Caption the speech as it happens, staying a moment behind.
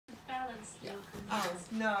Oh,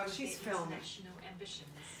 no, she's filming.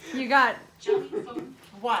 You got.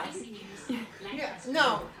 What? Yeah,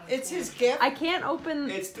 no, it's his gift. I can't open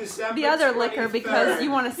It's December the other liquor 23rd. because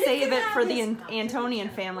you want to save it for the Antonian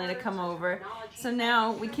family to come over. So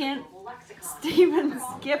now we can't. Steven's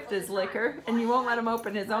gift is liquor, and you won't let him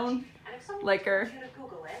open his own liquor.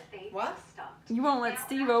 What? You won't let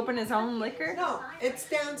Steve open his own liquor? No, it's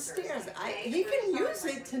downstairs. He can use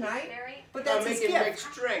it tonight, but that's I'm his making gift.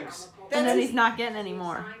 mixed drinks. And That's then his, he's not getting any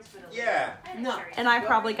more. Yeah. no. And I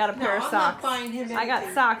probably got a pair of I'm not socks. buying him I got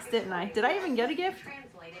anything. socks, didn't I? Did I even get a gift?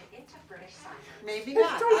 Maybe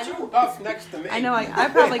not. I don't. Up next to me. I know I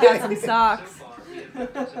probably got some socks.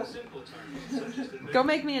 Go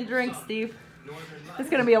make me a drink, Steve. It's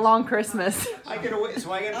gonna be a long Christmas. I get away,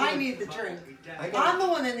 so I I need the drink. I I'm gotta, the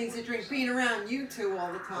one that needs a drink, being around you two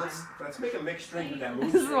all the time. let's make a mixed drink with that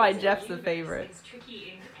This movie. is why Jeff's the favorite.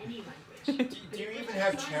 Do you even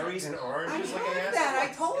have cherries and I oranges like I have asked? that.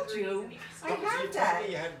 I told you. I You have told that.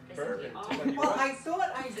 me you had bourbon. Well, I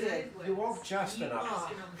thought I did. You woke Justin up.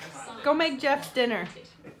 Oh, Go make Jeff's dinner.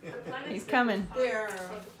 He's coming. there.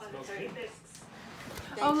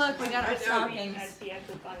 Oh look, we got our stockings.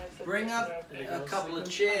 Bring up a couple of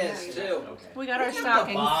chairs too. We got our A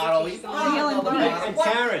stockings. bottle. Healing Another booze. bottle. And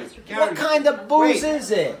What Karen, kind of booze Wait.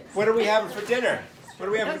 is it? what are we having for dinner? What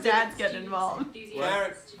are we having No for dinner? dad's getting involved.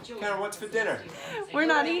 Karen, what's for dinner? We're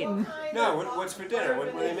not eating. No, what's for dinner? What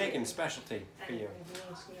are they making specialty for you?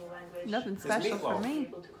 Nothing special for meatloaf. me.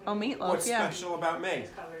 Oh, meatloaf, What's yeah. special about me?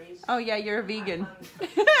 Oh yeah, you're a vegan.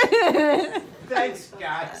 Thanks,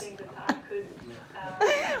 guys.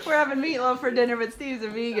 We're having meatloaf for dinner, but Steve's a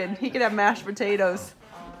vegan. He could have mashed potatoes.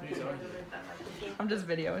 I'm just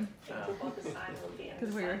videoing.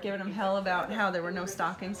 Because we were giving him hell about how there were no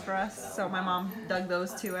stockings for us. So my mom dug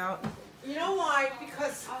those two out. You know why?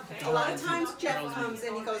 Because a lot of times Jeff comes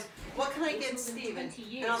and he goes, "What can I get Steven?"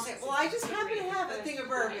 And I'll say, "Well, I just happen to have a thing of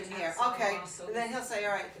bourbon here." Okay. And then he'll say,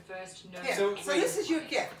 "All right, here. So, So wait. this is your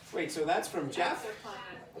gift." Wait, so that's from Jeff?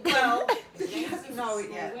 Well, he doesn't know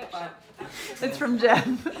it yet, but It's from Jeff.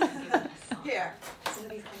 here.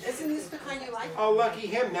 Isn't this the kind you like? Oh, lucky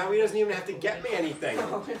him. Now he doesn't even have to get me anything.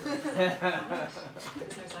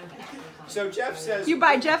 So Jeff says, You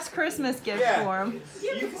buy Jeff's Christmas gift Yeah. for him.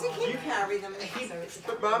 Yeah, because he can't carry them.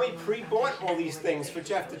 but Mommy pre-bought all these things for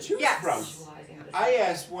Jeff to choose Yes. from. I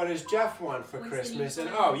asked, what does Jeff want for Christmas? And,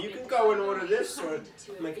 oh, you can go and order this. Or,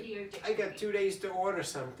 I'm like, I got 2 days to order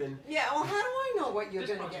something. Yeah, well, how do I know what you're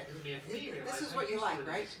gonna get? This is what you like,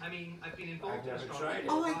 right? I've never tried it.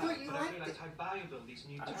 Oh, I thought you liked it.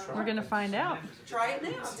 We're gonna find out. Try it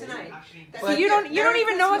now, tonight. So you don't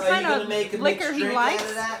even know what Are you kind gonna of make a liquor mixed he drink out likes?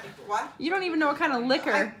 of that? What? You don't even know what kind of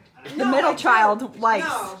liquor the No, middle I child don't. likes.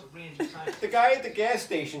 No. The guy at the gas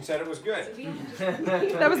station said it was good.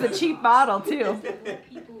 That was a cheap bottle too.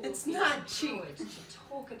 It's not cheap.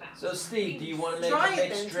 So Steve, do you want to make Try a it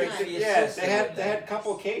mixed then drink for tonight. your Yeah, sister? they had a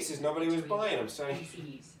couple cases. Nobody was buying them. So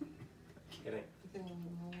kidding.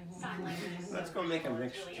 Let's go make a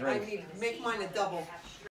mixed I drink. need make mine a double.